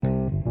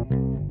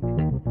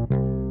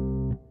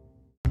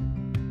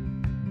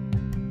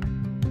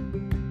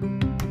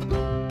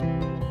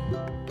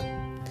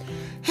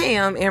Hey,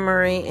 I'm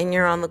Anne-Marie, and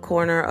you're on the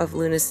corner of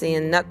Lunacy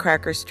and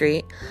Nutcracker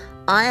Street.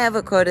 I have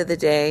a quote of the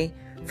day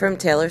from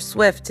Taylor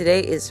Swift. Today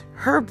is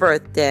her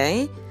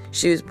birthday.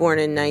 She was born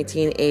in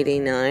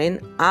 1989.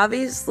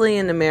 Obviously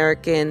an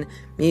American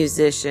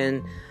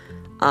musician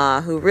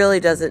who really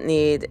doesn't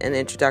need an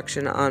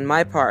introduction on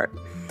my part.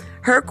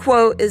 Her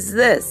quote is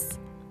this: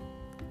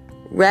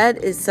 "Red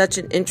is such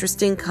an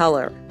interesting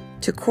color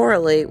to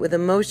correlate with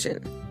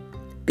emotion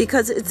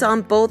because it's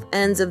on both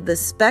ends of the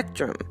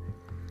spectrum.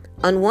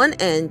 On one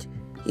end,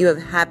 you have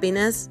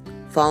happiness,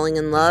 falling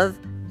in love,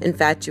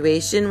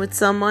 infatuation with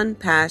someone,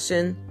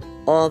 passion,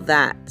 all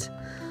that.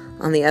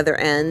 On the other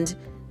end,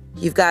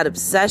 you've got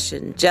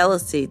obsession,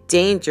 jealousy,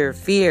 danger,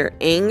 fear,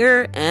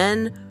 anger,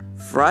 and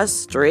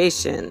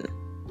frustration."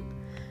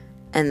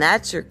 And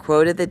that's your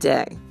quote of the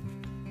day.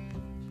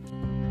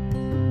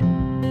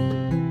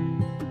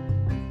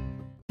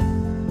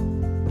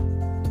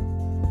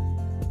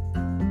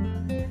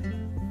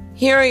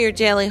 Here are your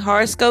daily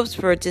horoscopes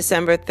for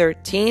December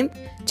 13th,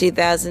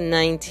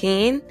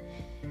 2019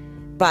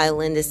 by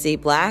Linda C.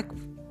 Black,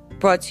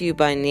 brought to you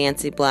by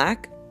Nancy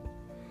Black.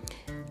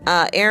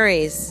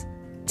 Aries,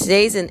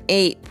 today's an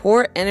 8.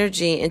 Pour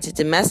energy into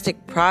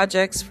domestic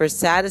projects for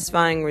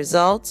satisfying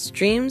results.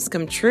 Dreams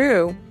come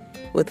true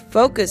with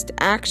focused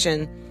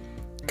action.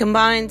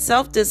 Combine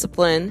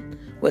self-discipline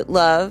with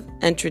love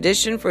and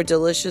tradition for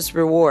delicious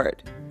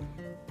reward.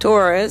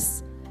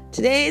 Taurus,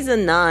 today's a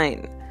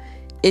 9.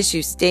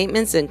 Issue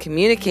statements and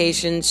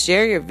communications.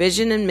 Share your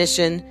vision and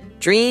mission,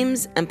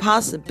 dreams and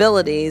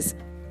possibilities.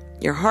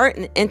 Your heart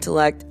and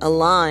intellect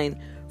align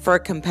for a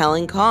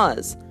compelling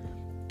cause.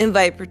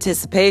 Invite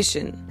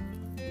participation.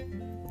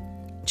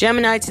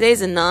 Gemini,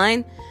 today's a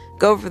 9.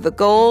 Go for the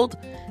gold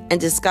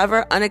and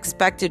discover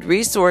unexpected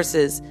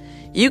resources.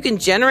 You can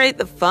generate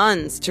the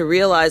funds to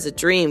realize a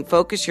dream.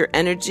 Focus your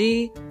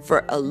energy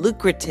for a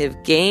lucrative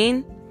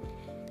gain.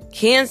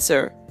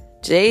 Cancer,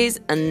 today's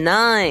a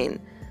 9.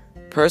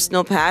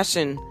 Personal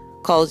passion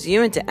calls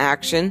you into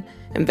action.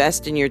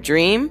 Invest in your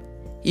dream.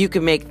 You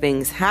can make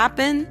things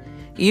happen.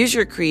 Use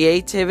your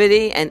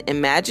creativity and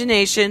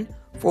imagination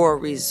for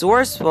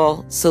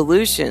resourceful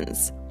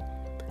solutions.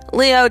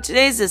 Leo,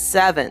 today's a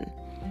 7.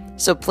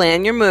 So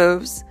plan your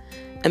moves.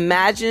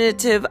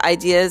 Imaginative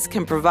ideas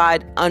can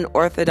provide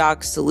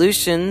unorthodox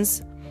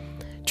solutions.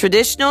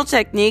 Traditional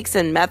techniques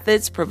and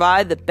methods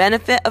provide the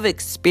benefit of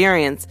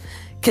experience.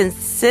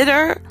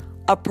 Consider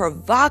a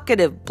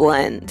provocative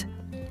blend.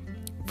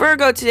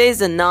 Virgo,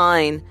 today's a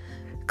 9.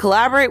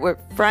 Collaborate with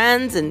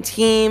friends and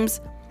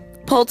teams.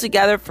 Pull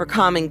together for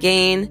common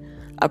gain.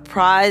 A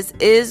prize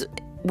is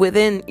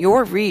within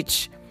your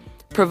reach.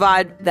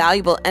 Provide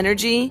valuable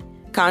energy,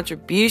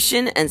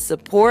 contribution, and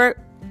support.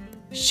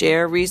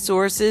 Share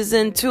resources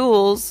and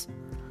tools.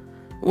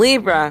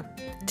 Libra,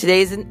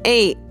 today's an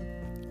 8.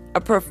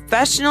 A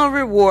professional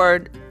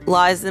reward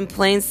lies in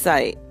plain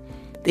sight.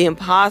 The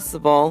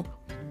impossible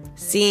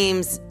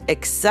seems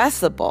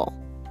accessible.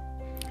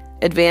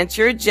 Advance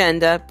your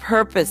agenda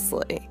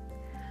purposefully.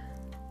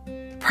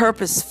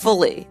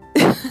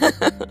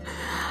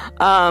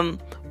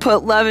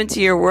 Put love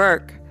into your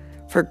work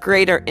for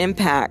greater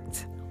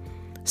impact.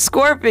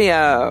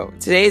 Scorpio,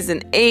 today's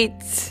an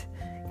 8.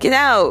 Get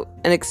out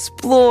and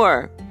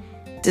explore.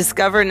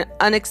 Discover an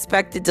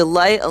unexpected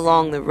delight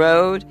along the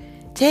road.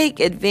 Take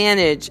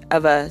advantage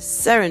of a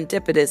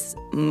serendipitous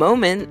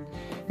moment.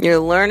 You're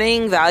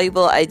learning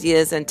valuable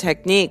ideas and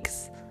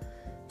techniques.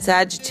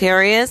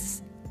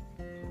 Sagittarius,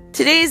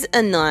 today's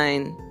a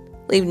 9.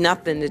 Leave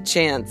nothing to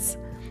chance.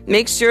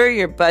 Make sure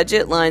your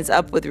budget lines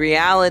up with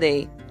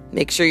reality.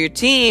 Make sure your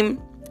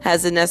team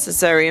has the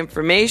necessary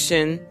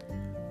information.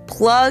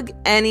 Plug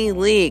any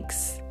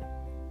leaks.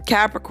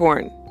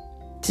 Capricorn,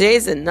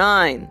 today's a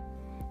 9.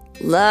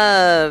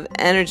 Love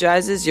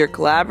energizes your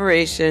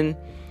collaboration.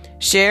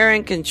 Share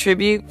and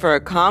contribute for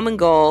a common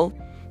goal.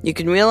 You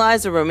can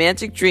realize a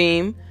romantic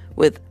dream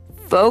with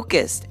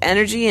focused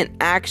energy and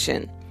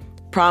action.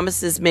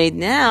 Promises made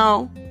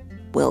now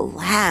will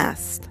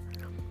last.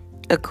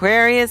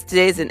 Aquarius,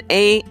 today's an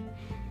 8.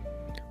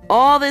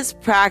 All this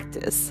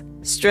practice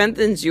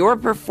strengthens your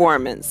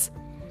performance.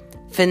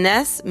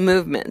 Finesse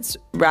movements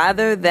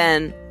rather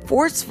than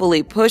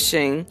forcefully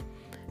pushing.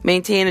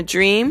 Maintain a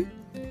dream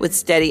with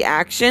steady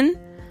action.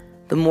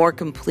 The more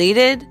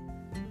completed,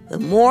 the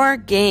more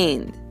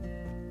gained.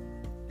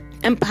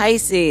 And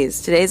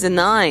Pisces, today's a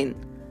 9.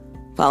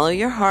 Follow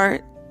your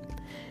heart.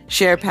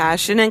 Share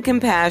passion and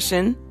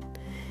compassion.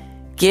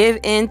 Give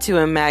in to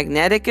a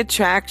magnetic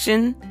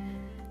attraction.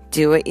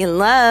 Do what you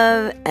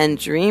love, and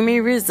dreamy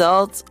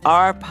results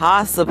are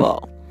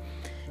possible.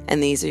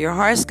 And these are your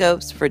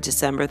horoscopes for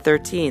December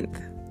 13th.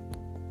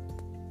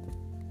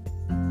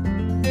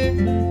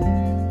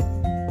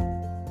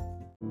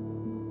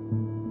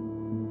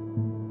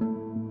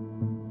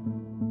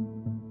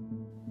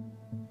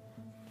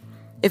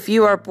 If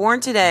you are born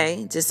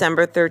today,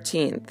 December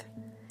 13th,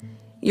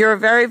 you're a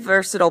very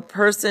versatile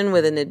person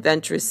with an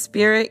adventurous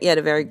spirit, yet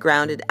a very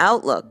grounded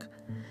outlook.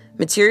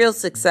 Material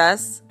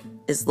success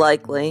is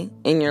likely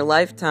in your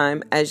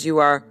lifetime as you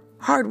are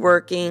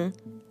hardworking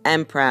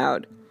and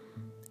proud.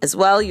 As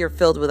well, you're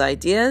filled with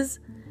ideas,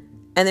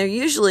 and they're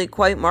usually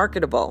quite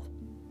marketable.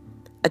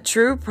 A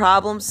true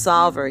problem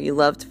solver, you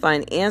love to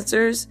find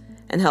answers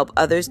and help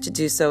others to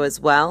do so as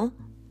well.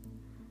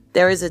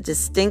 There is a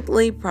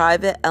distinctly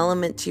private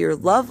element to your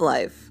love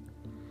life.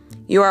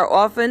 You are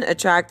often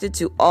attracted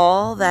to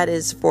all that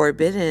is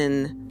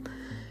forbidden.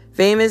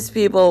 Famous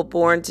people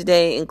born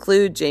today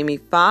include Jamie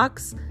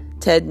Foxx,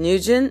 Ted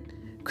Nugent,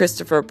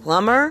 Christopher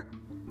Plummer,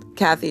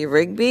 Kathy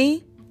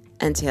Rigby,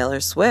 and Taylor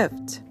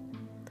Swift.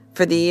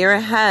 For the year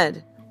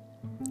ahead,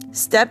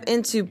 step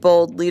into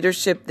bold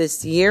leadership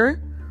this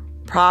year,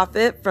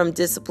 profit from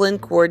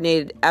disciplined,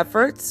 coordinated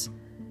efforts,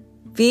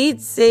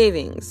 feed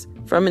savings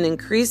from an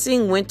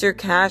increasing winter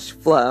cash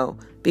flow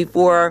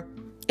before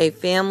a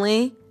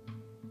family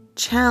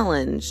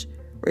challenge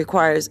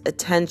requires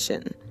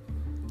attention.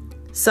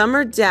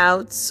 Summer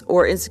doubts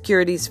or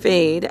insecurities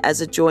fade as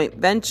a joint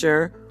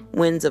venture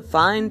wins a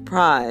fine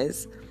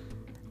prize,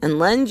 and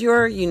lend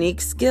your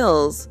unique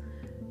skills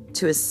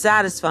to a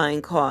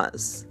satisfying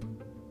cause.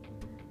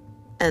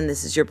 And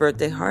this is your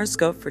birthday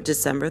horoscope for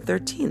December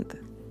 13th.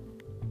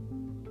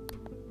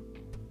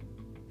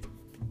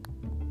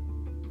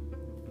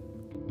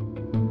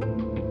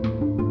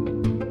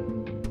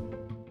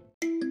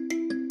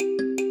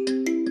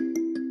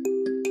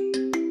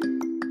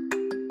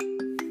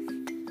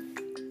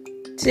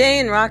 Today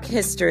in rock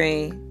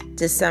history,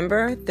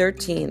 December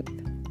 13th.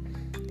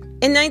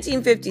 In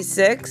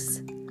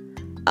 1956,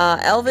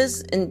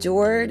 Elvis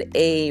endured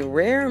a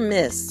rare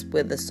miss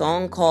with a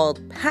song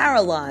called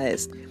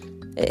Paralyzed.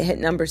 It hit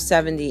number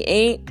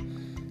 78,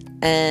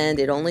 and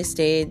it only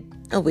stayed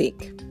a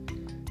week.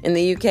 In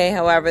the UK,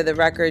 however, the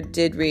record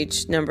did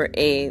reach number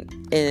 8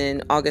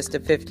 in August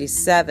of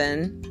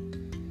 57.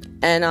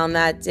 And on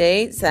that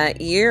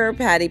year,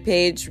 Patti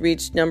Page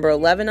reached number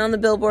 11 on the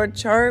Billboard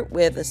chart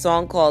with a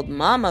song called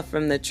Mama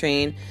from the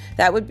Train.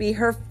 That would be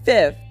her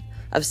 5th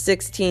of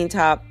 16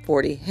 top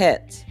 40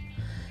 hits.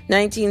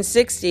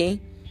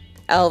 1960,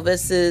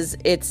 Elvis's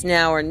It's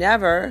Now or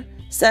Never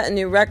set a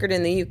new record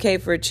in the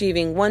UK for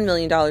achieving $1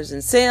 million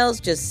in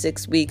sales just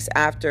 6 weeks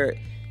after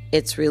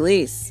its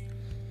release.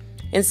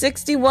 In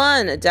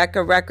 61, a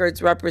Decca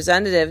Records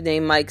representative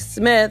named Mike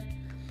Smith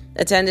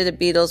attended a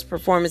Beatles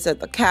performance at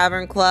the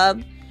Cavern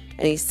Club,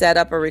 and he set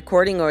up a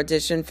recording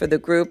audition for the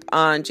group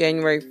on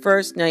January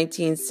 1st,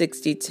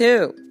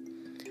 1962.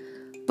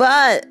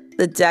 But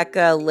the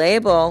Decca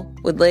label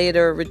would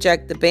later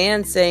reject the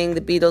band, saying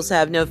the Beatles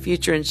have no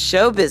future in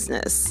show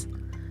business.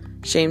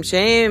 Shame,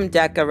 shame,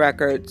 Decca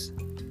Records.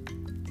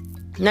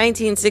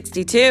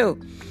 1962,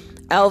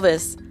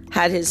 Elvis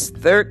had his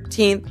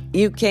 13th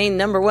UK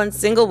number 1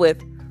 single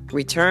with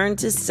Return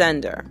to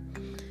Sender.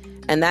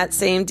 And that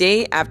same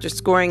day, after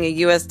scoring a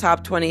U.S.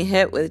 top 20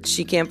 hit with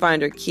She Can't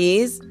Find Her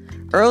Keys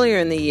earlier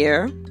in the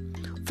year,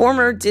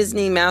 former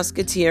Disney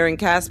Mouseketeer and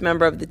cast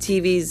member of the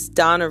TV's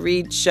Donna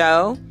Reed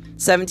show,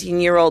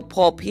 17-year-old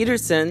Paul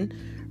Peterson,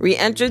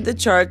 re-entered the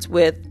charts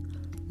with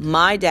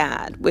My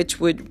Dad, which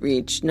would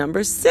reach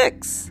number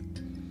 6.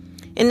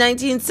 In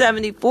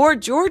 1974,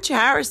 George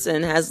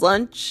Harrison has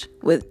lunch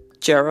with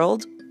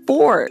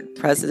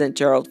President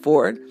Gerald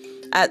Ford,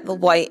 at the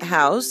White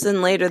House,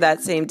 and later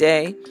that same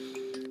day,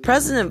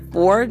 President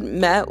Ford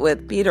met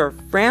with Peter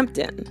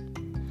Frampton.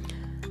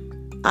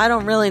 I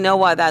don't really know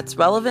why that's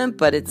relevant,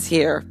 but it's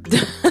here.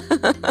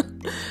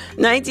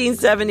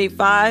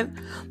 1975,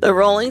 the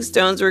Rolling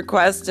Stones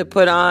request to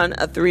put on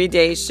a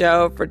 3-day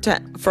show for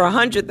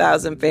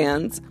 100,000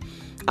 fans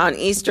on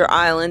Easter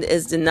Island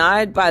is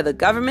denied by the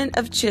government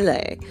of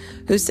Chile,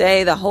 who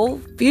say the whole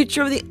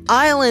future of the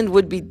island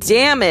would be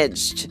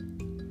damaged.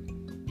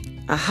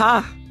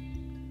 Aha!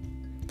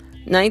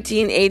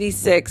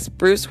 1986,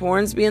 Bruce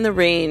Hornsby and the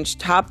Range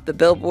topped the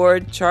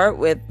Billboard chart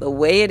with The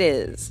Way It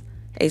Is,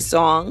 a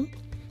song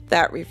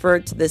that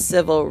referred to the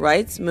civil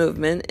rights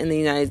movement in the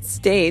United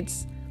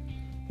States.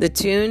 The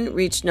tune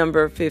reached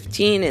number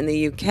 15 in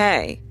the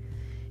UK.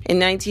 In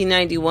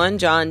 1991,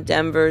 John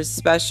Denver's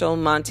special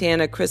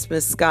Montana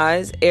Christmas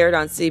Skies aired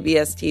on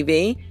CBS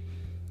TV.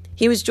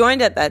 He was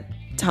joined at that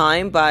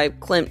time by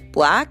Clint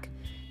Black,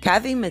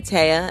 Kathy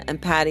Mattea,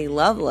 and Patty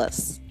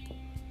Loveless.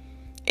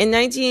 In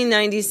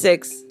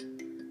 1996,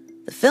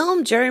 the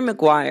film Jerry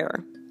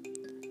Maguire,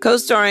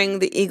 co-starring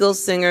the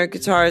Eagles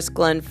singer-guitarist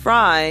Glenn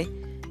Frey,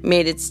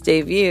 made its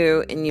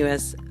debut in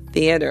U.S.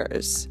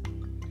 theaters.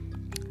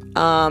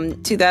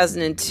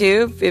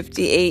 2002,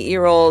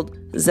 58-year-old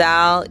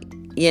Zal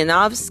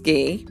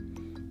Yanovsky,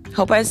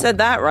 hope I said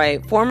that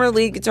right, former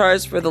lead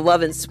guitarist for The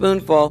Lovin'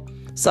 Spoonful,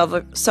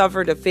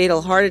 suffered a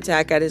fatal heart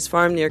attack at his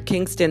farm near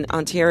Kingston,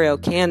 Ontario,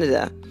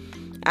 Canada.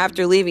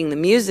 After leaving the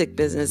music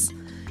business,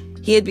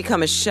 he had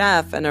become a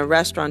chef and a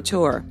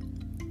restaurateur.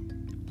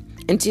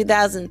 In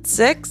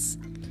 2006,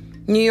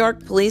 New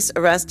York police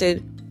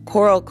arrested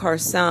Coral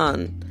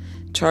Carson,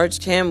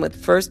 charged him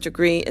with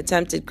first-degree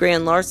attempted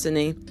grand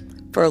larceny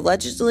for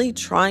allegedly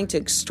trying to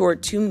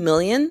extort $2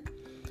 million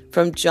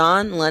from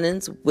John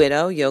Lennon's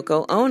widow,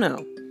 Yoko Ono.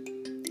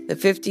 The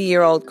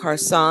 50-year-old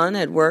Carson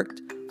had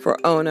worked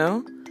for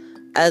Ono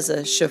as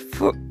a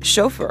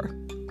chauffeur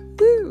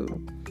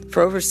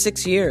for over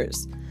 6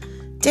 years.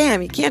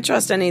 Damn, you can't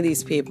trust any of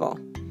these people.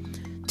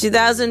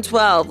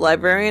 2012,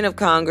 Librarian of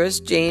Congress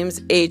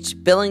James H.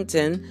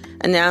 Billington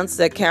announced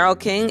that Carole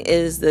King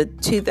is the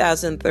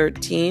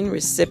 2013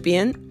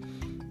 recipient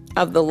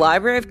of the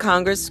Library of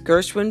Congress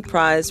Gershwin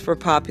Prize for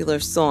Popular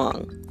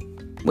Song.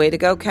 Way to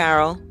go,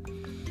 Carole.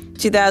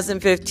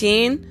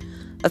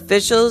 2015,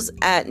 officials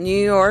at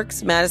New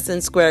York's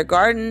Madison Square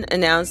Garden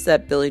announced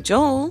that Billy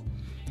Joel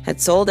had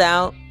sold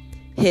out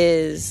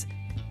his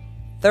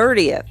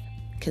 30th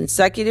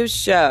consecutive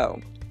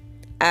show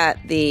at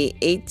the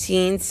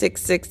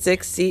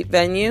 18666 seat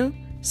venue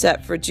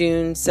set for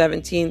June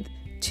 17th,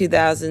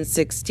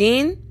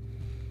 2016.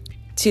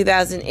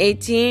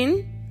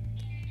 2018,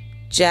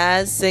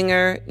 jazz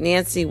singer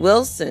Nancy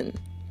Wilson,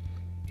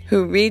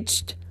 who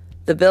reached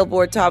the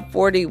Billboard Top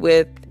 40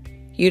 with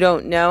You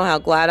Don't Know How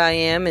Glad I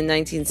Am in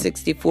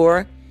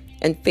 1964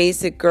 and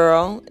Face It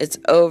Girl, It's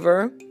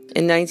Over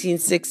in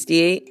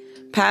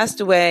 1968,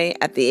 passed away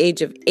at the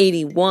age of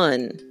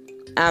 81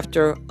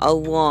 after a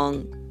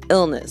long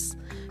illness,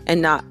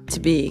 and not to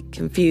be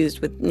confused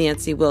with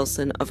Nancy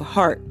Wilson of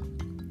Heart.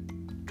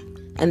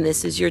 And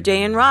this is your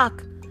day in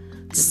rock,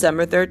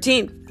 December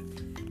 13th.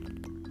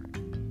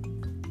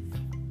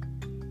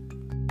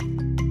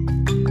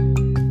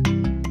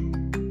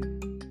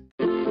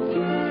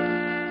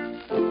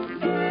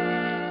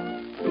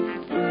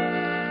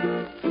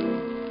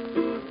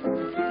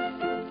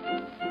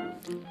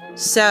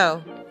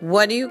 So,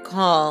 what do you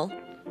call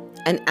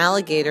an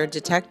alligator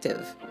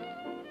detective?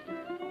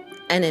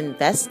 An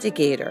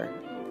investigator.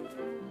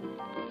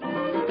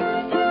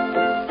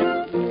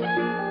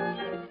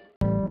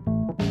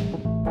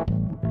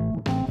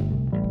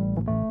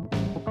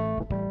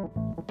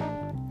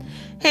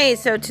 Hey,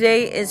 so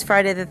today is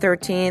Friday the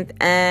 13th,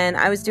 and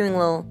I was doing a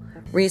little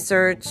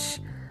research.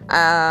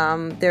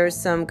 There's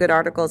some good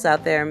articles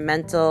out there,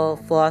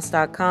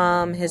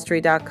 mentalfloss.com,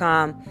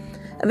 history.com,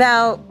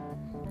 about,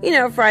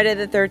 Friday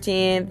the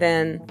 13th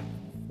and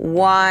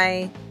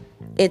why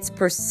it's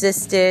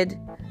persisted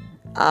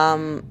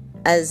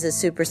as a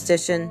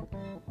superstition.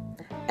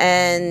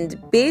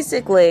 And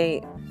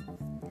basically,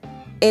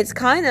 it's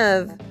kind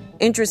of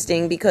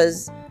interesting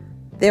because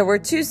there were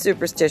two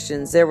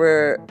superstitions. There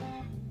were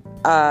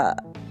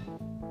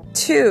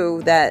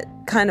two that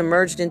kind of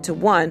merged into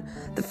one.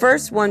 The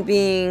first one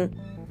being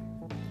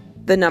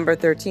the number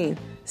 13.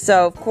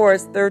 So, of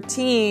course,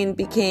 13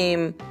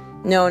 became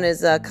known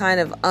as a kind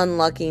of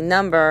unlucky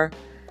number.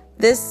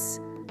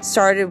 This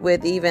started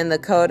with even the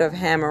Code of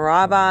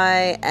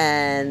Hammurabi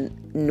and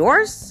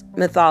Norse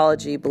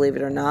mythology, believe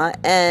it or not,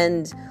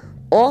 and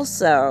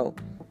also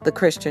the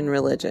Christian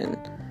religion,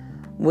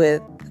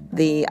 with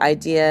the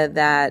idea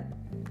that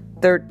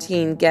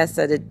 13 guests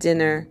at a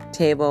dinner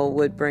table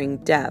would bring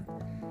death.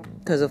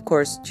 Because, of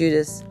course,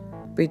 Judas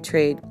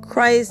betrayed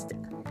Christ,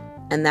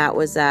 and that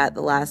was at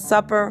the Last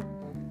Supper.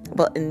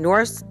 But in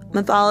Norse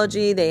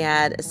mythology, they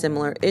had a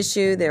similar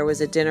issue. There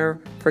was a dinner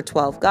for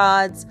 12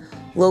 gods.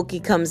 Loki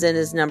comes in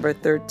as number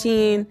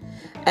 13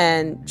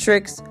 and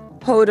tricks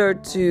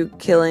Hodor to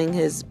killing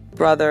his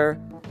brother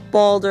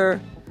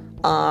Balder.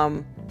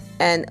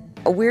 And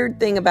a weird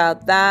thing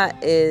about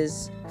that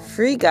is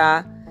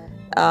Frigga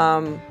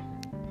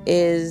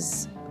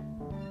is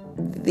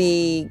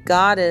the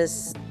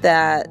goddess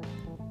that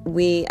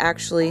we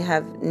actually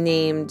have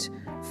named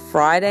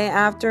Friday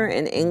after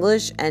in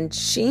English, and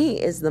she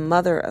is the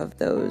mother of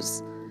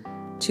those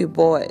two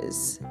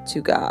boys,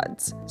 two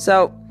gods.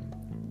 So,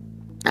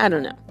 I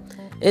don't know.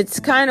 It's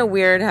kind of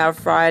weird how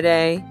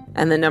Friday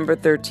and the number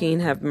 13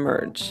 have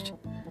merged.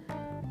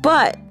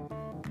 But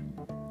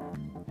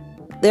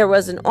there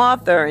was an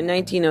author in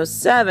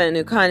 1907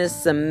 who kind of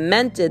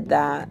cemented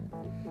that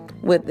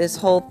with this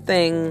whole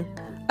thing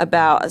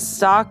about a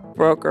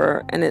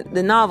stockbroker, and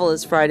the novel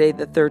is Friday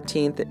the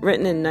 13th,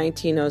 written in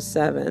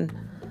 1907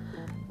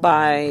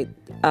 by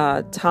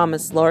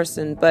Thomas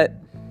Larson. But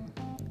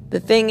the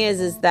thing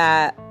is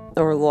that,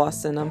 or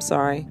Lawson, I'm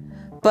sorry.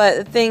 But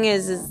the thing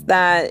is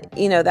that,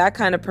 that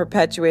kind of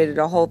perpetuated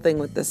a whole thing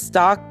with the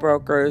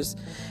stockbrokers.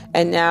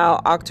 And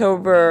now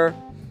October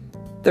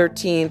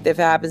 13th, if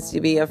it happens to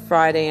be a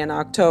Friday in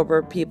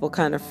October, people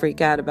kind of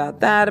freak out about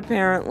that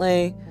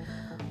apparently.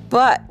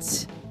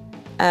 But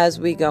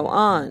as we go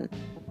on,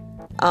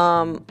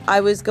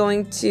 I was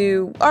going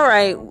to, all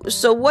right,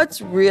 so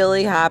what's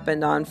really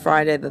happened on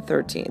Friday the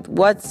 13th?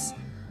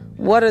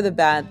 What are the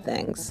bad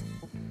things?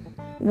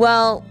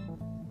 Well,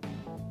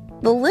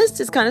 the list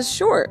is kind of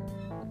short.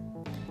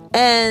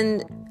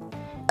 And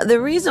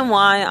the reason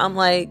why I'm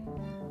like,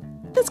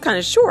 that's kind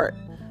of short,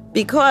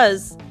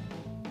 because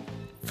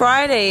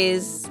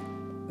Fridays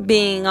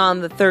being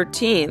on the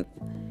 13th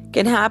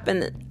can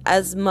happen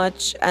as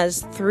much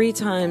as 3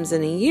 times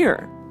in a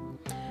year.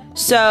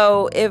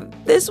 So if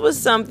this was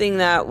something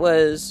that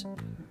was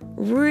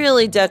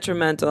really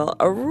detrimental,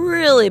 a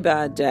really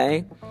bad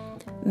day,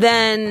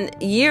 then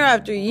year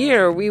after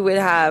year we would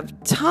have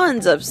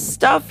tons of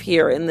stuff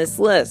here in this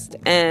list.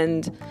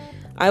 And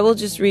I will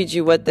just read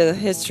you what the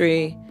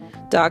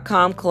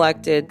history.com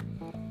collected.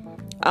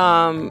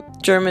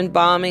 German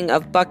bombing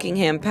of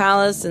Buckingham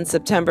Palace in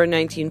September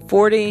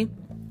 1940.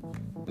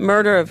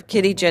 Murder of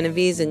Kitty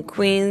Genovese in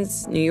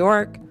Queens, New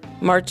York,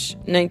 March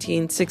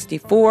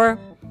 1964.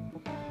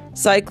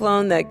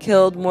 Cyclone that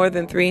killed more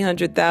than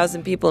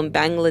 300,000 people in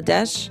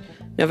Bangladesh,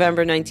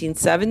 November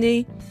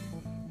 1970.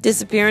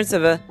 Disappearance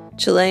of a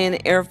Chilean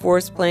Air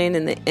Force plane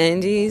in the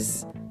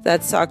Andes,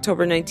 that's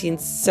October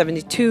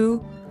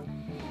 1972.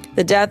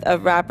 The death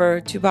of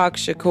rapper Tupac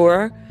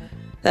Shakur,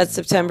 that's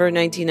September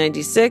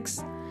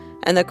 1996.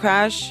 And the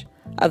crash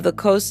of the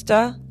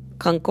Costa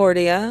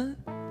Concordia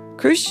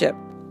cruise ship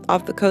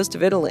off the coast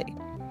of Italy,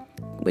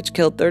 which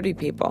killed 30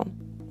 people,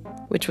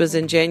 which was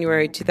in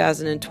January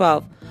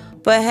 2012.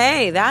 But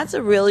hey, that's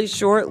a really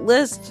short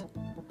list.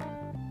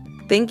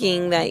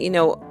 Thinking that,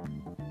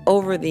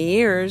 over the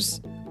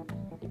years,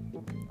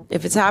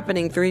 if it's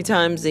happening 3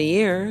 times a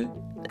year,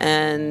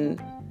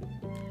 and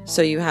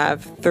so you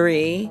have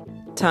 3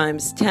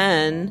 times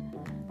 10,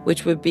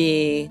 which would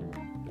be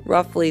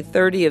roughly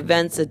 30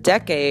 events a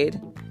decade,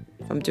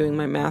 if I'm doing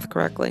my math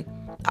correctly.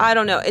 I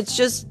don't know. It's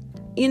just,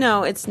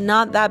 it's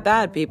not that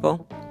bad,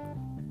 people.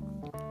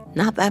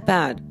 Not that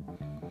bad.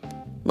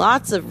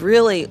 Lots of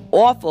really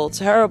awful,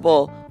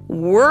 terrible,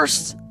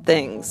 worse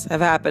things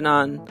have happened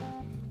on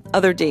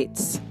other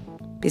dates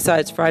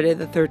besides Friday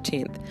the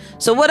 13th.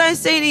 So what I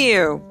say to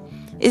you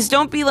is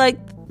don't be like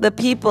the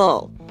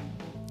people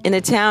in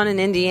a town in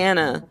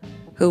Indiana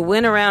who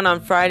went around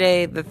on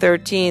Friday the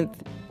 13th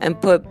and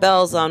put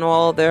bells on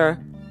all their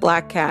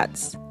black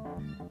cats.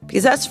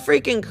 Because that's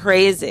freaking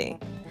crazy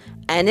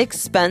and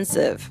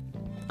expensive.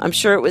 I'm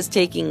sure it was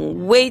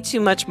taking way too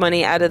much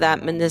money out of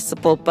that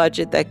municipal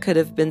budget that could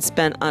have been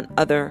spent on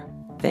other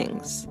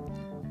things.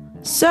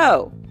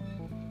 So,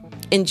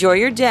 enjoy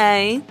your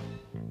day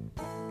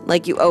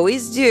like you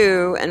always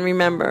do. And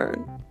remember,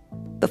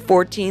 the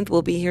 14th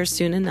will be here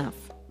soon enough.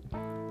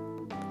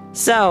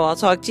 So, I'll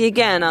talk to you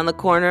again on the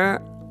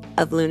corner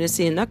of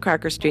Lunacy and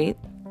Nutcracker Street.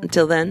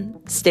 Until then,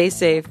 stay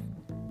safe.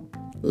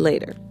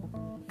 Later.